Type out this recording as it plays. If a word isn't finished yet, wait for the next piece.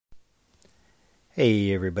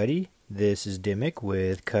Hey everybody, this is Dimmick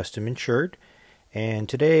with Custom Insured, and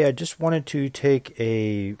today I just wanted to take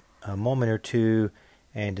a moment or two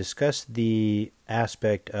and discuss the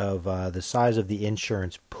aspect of the size of the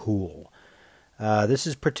insurance pool. This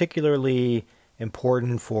is particularly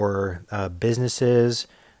important for businesses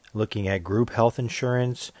looking at group health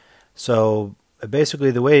insurance. So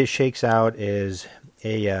basically, the way it shakes out is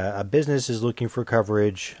a business is looking for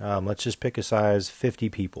coverage. Let's just pick a size 50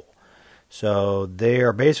 people. So they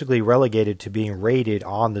are basically relegated to being rated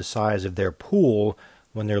on the size of their pool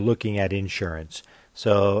when they're looking at insurance.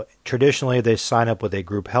 So traditionally, they sign up with a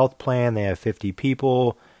group health plan. They have 50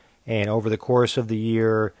 people, and over the course of the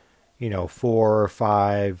year, four or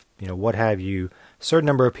five, what have you, a certain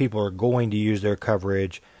number of people are going to use their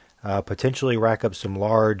coverage, potentially rack up some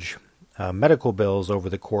large medical bills over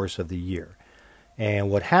the course of the year. And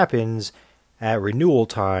what happens at renewal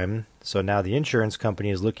time, so now the insurance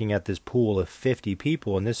company is looking at this pool of 50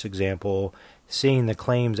 people in this example, seeing the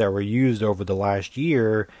claims that were used over the last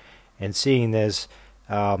year, and seeing this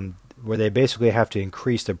where they basically have to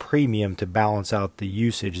increase the premium to balance out the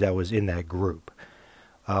usage that was in that group.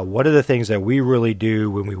 One of the things that we really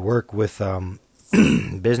do when we work with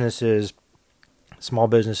businesses, small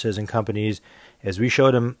businesses and companies, is we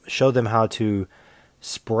show them how to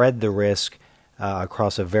spread the risk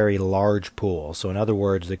across a very large pool. So in other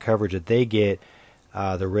words, the coverage that they get,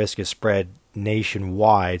 the risk is spread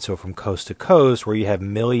nationwide, so from coast to coast, where you have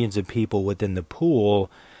millions of people within the pool.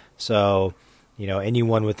 So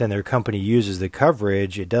anyone within their company uses the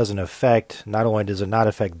coverage, it doesn't affect, not only does it not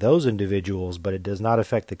affect those individuals, but it does not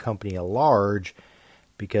affect the company at large,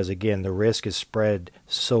 because again, the risk is spread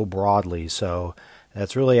so broadly. So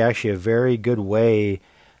that's really actually a very good way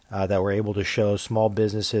that we're able to show small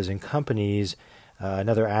businesses and companies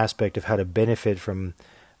another aspect of how to benefit from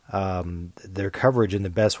their coverage in the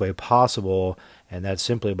best way possible, and that's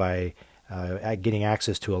simply by getting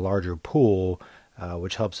access to a larger pool,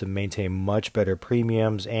 which helps them maintain much better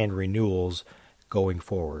premiums and renewals going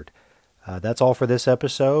forward. That's all for this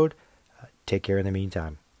episode. Take care in the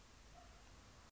meantime.